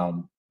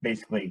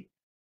basically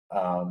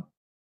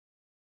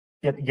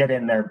get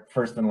in their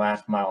first and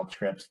last mile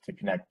trips to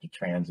connect to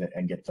transit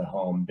and get to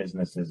home,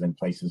 businesses, and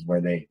places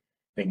where they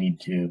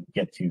need to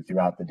get to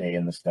throughout the day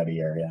in the study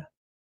area.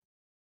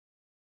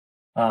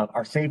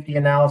 Our safety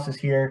analysis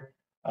here,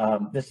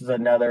 this is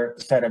another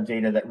set of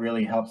data that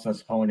really helps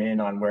us hone in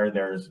on where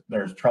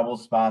there's trouble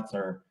spots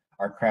or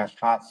crash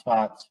hot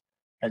spots.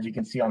 As you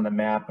can see on the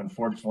map,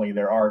 unfortunately,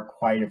 there are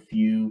quite a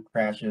few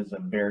crashes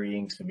of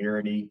varying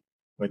severity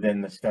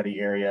within the study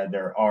area.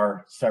 There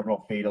are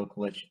several fatal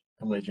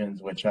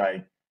collisions, which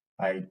I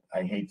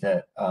hate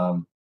to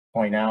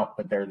point out,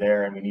 but they're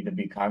there, and we need to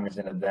be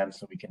cognizant of them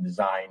so we can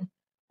design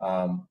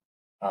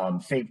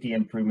safety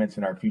improvements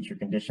in our future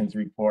conditions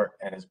report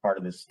and as part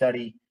of this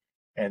study.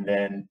 And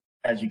then,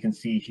 as you can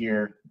see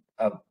here,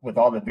 with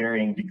all the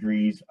varying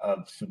degrees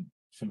of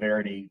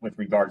severity with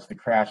regards to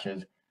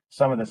crashes,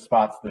 some of the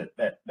spots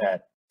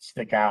that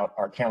stick out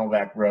are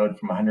Camelback Road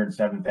from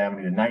 107th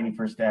Avenue to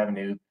 91st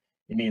Avenue,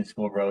 Indian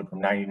School Road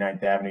from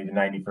 99th Avenue to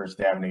 91st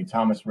Avenue,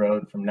 Thomas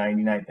Road from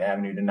 99th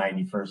Avenue to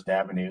 91st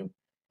Avenue,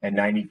 and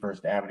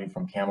 91st Avenue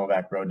from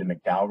Camelback Road to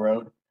McDowell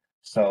Road.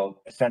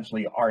 So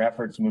essentially, our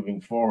efforts moving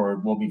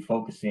forward will be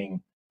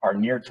focusing our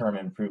near-term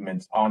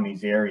improvements on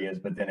these areas,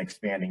 but then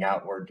expanding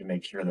outward to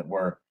make sure that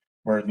we're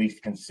at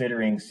least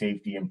considering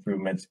safety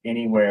improvements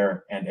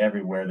anywhere and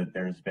everywhere that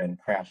there's been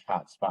crash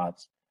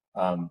hotspots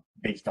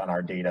based on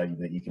our data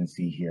that you can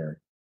see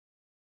here.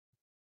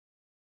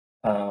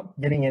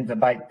 Getting into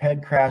bike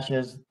ped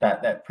crashes,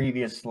 that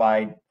previous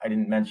slide, I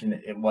didn't mention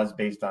it was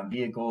based on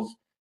vehicles.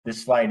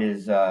 This slide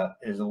is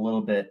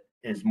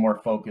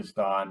more focused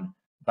on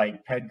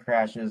bike ped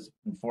crashes.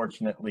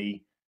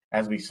 Unfortunately,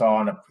 as we saw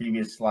on a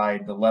previous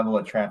slide, the level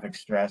of traffic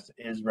stress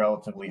is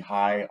relatively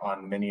high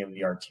on many of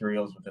the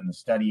arterials within the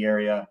study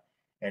area.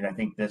 And I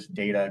think this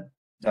data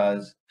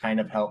does kind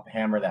of help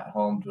hammer that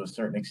home to a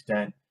certain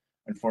extent.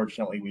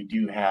 Unfortunately, we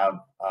do have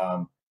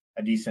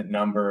a decent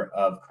number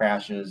of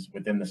crashes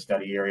within the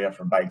study area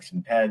for bikes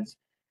and peds.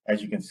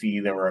 As you can see,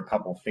 there were a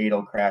couple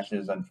fatal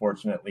crashes,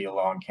 unfortunately,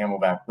 along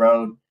Camelback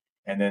Road.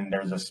 And then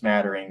there's a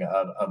smattering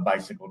of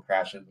bicycle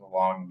crashes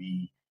along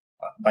the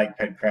bike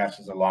ped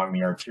crashes along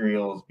the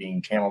arterials,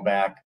 being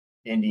Camelback,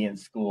 Indian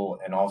School,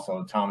 and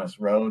also Thomas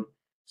Road.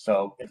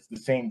 So it's the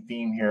same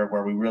theme here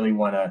where we really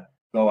want to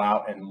go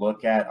out and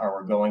look at, or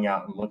we're going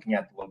out and looking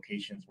at the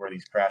locations where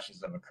these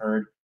crashes have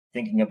occurred,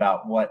 thinking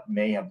about what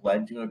may have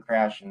led to a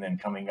crash, and then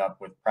coming up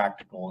with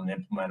practical and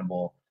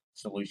implementable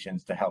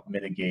solutions to help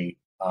mitigate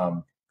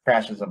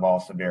crashes of all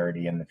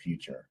severity in the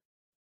future.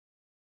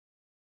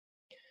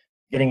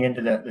 Getting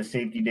into the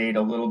safety data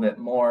a little bit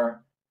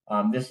more,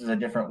 this is a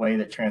different way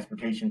that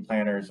transportation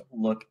planners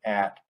look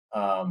at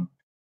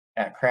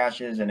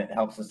crashes, and it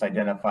helps us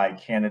identify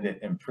candidate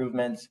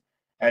improvements.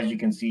 As you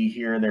can see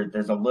here,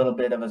 there's a little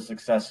bit of a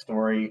success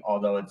story,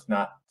 although it's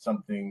not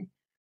something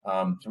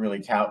to really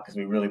tout, because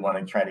we really want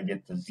to try to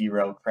get to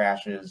 0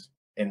 crashes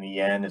in the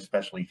end,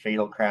 especially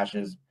fatal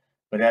crashes.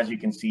 But as you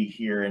can see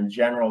here, in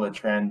general, the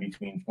trend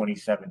between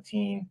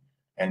 2017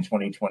 and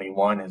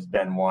 2021 has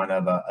been one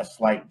of a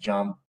slight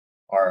jump,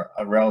 or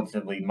a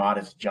relatively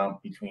modest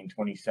jump between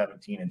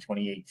 2017 and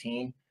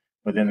 2018.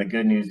 But then the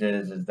good news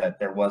is that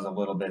there was a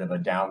little bit of a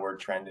downward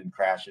trend in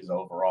crashes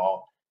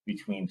overall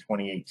between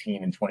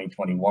 2018 and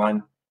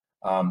 2021.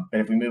 But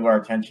if we move our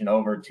attention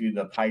over to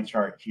the pie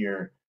chart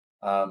here,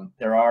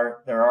 there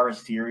are a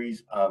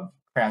series of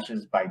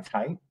crashes by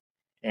type.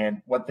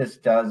 And what this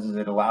does is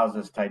it allows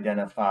us to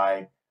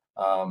identify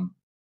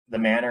the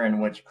manner in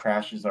which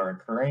crashes are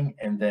occurring,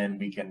 and then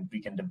we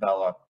can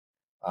develop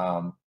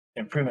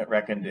improvement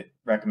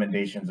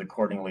recommendations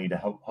accordingly to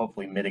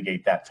hopefully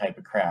mitigate that type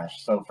of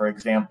crash. So for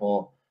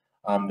example,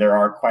 there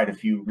are quite a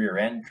few rear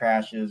end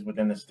crashes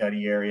within the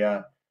study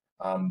area.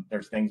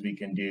 There's things we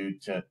can do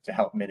to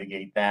help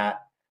mitigate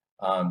that.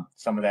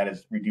 Some of that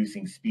is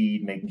reducing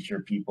speed, making sure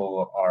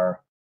people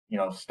are,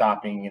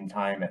 stopping in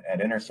time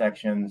at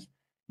intersections.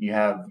 You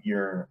have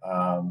your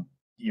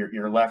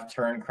left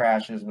turn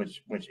crashes,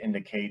 which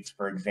indicates,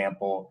 for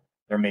example,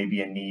 there may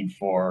be a need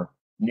for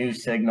new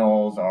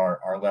signals or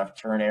left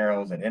turn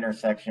arrows at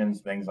intersections,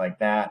 things like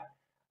that.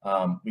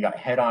 We got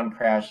head-on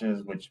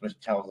crashes, which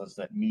tells us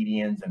that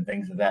medians and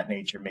things of that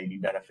nature may be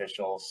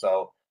beneficial.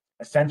 So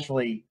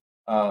essentially,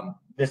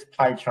 this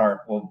pie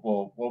chart,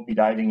 we'll be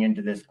diving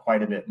into this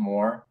quite a bit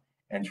more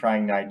and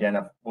trying to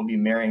identify, we'll be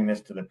marrying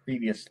this to the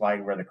previous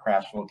slide where the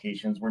crash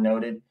locations were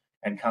noted,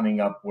 and coming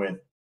up with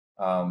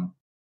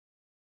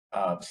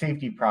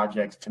safety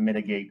projects to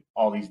mitigate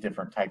all these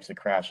different types of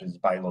crashes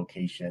by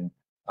location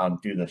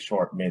through the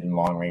short, mid, and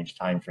long range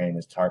timeframe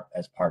as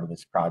part of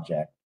this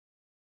project.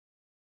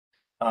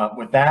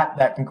 With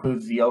that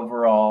concludes the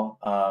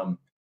overall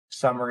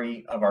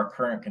summary of our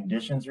current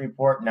conditions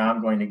report. Now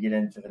I'm going to get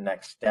into the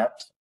next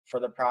steps for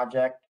the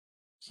project.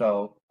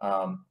 So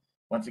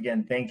once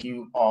again, thank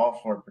you all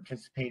for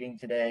participating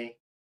today.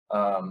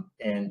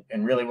 And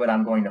really what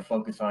I'm going to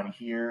focus on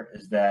here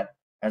is that,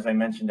 as I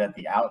mentioned at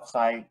the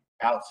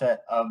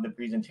outset of the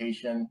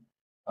presentation,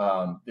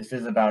 this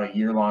is about a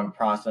year-long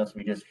process.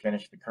 We just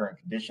finished the current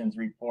conditions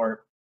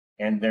report.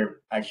 And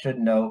I should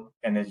note,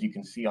 and as you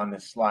can see on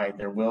this slide,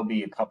 there will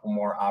be a couple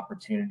more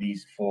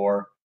opportunities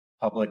for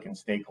public and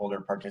stakeholder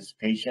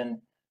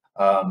participation.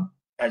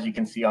 As you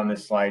can see on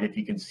this slide, if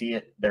you can see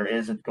it, there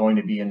is going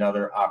to be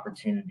another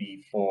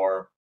opportunity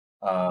for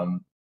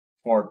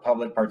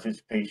public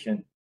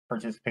participation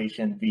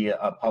via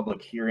a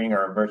public hearing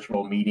or a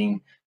virtual meeting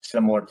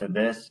similar to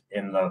this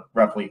in the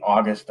roughly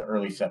August to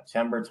early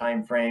September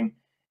timeframe.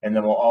 And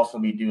then we'll also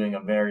be doing a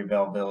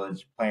Maryvale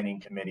Village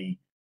Planning Committee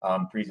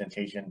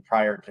presentation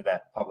prior to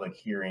that public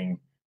hearing,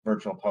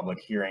 virtual public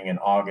hearing in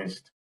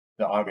August,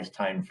 the August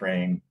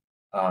timeframe,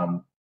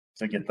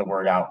 to get the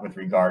word out with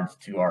regards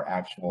to our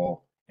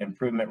actual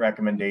improvement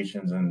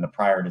recommendations and the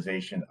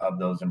prioritization of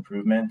those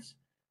improvements.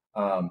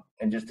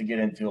 And just to get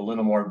into a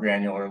little more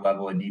granular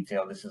level of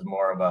detail, this is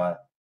more of a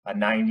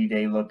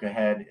 90-day look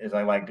ahead, as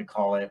I like to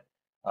call it.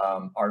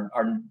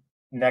 Our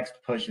next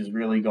push is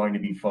really going to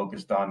be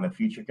focused on the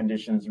future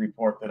conditions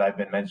report that I've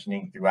been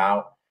mentioning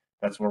throughout.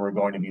 That's where we're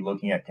going to be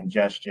looking at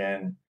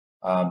congestion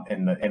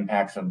and the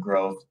impacts of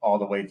growth all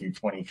the way through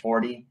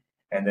 2040.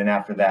 And then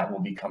after that, we'll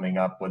be coming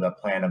up with a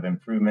plan of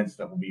improvements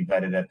that will be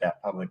vetted at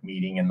that public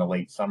meeting in the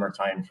late summer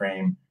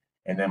timeframe.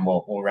 And then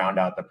we'll round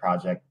out the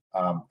project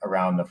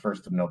around the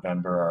 1st of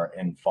November or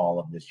in fall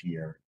of this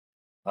year.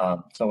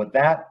 So with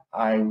that,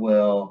 I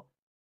will,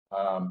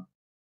 I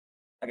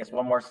guess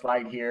one more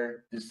slide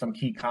here, just some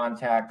key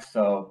contacts.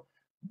 So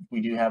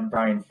we do have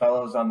Brian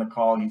Fellows on the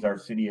call. He's our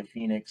City of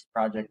Phoenix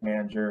project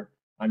manager.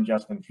 I'm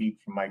Justin Feet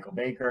from Michael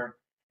Baker.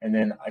 And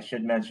then I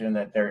should mention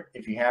that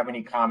if you have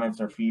any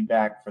comments or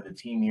feedback for the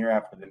team here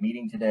after the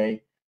meeting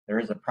today, there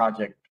is a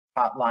project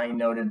hotline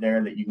noted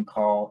there that you can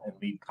call and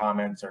leave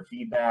comments or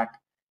feedback.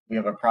 We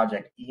have a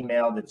project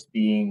email that's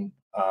being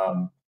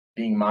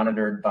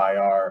monitored by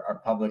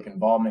our public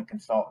involvement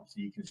consultant.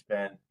 So you can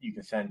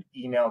send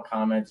email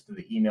comments to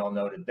the email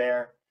noted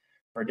there.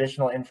 For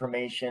additional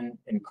information,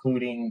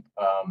 including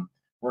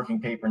working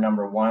paper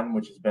number 1,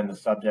 which has been the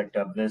subject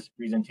of this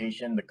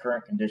presentation, the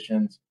current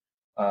conditions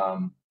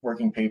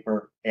working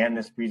paper and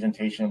this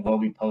presentation will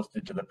be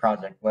posted to the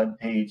project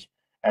webpage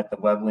at the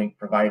web link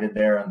provided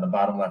there on the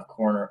bottom left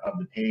corner of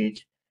the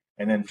page.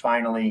 And then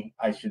finally,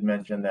 I should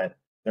mention that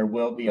there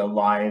will be a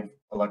live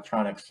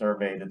electronic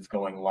survey that's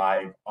going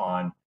live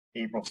on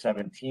April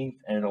 17th,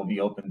 and it'll be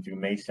open through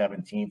May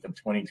 17th of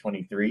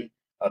 2023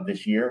 of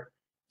this year.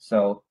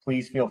 So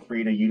please feel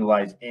free to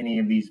utilize any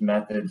of these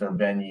methods or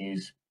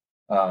venues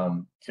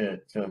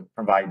to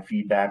provide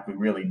feedback. We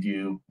really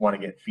do want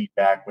to get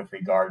feedback with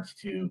regards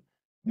to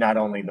not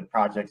only the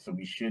projects that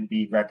we should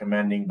be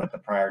recommending, but the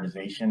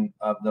prioritization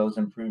of those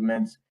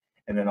improvements.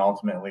 And then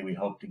ultimately, we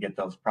hope to get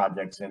those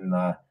projects in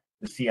the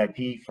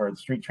CIP for the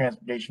Street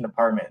Transportation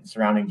Department and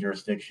surrounding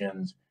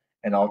jurisdictions,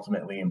 and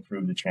ultimately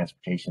improve the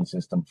transportation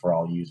system for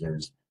all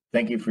users.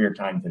 Thank you for your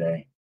time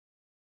today.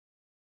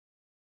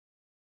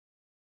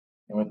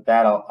 And with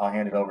that, I'll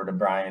hand it over to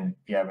Brian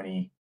if you have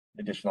any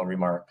additional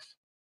remarks.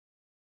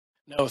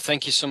 No,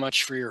 thank you so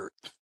much for your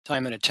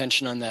time and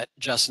attention on that,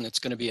 Justin. It's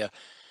going to be a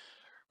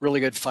really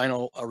good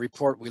final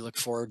report. We look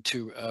forward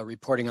to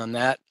reporting on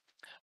that.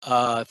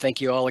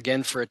 Thank you all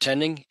again for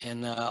attending,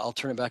 and I'll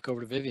turn it back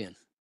over to Vivian.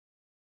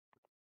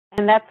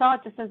 And that's all.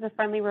 Just as a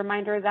friendly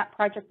reminder, that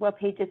project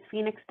webpage is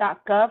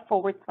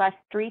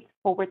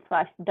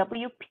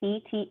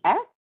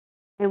Phoenix.gov/streets/WPTS.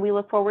 And we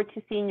look forward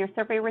to seeing your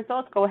survey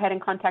results. Go ahead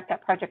and contact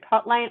that project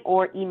hotline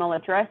or email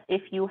address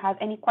if you have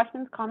any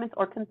questions, comments,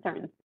 or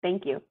concerns.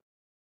 Thank you.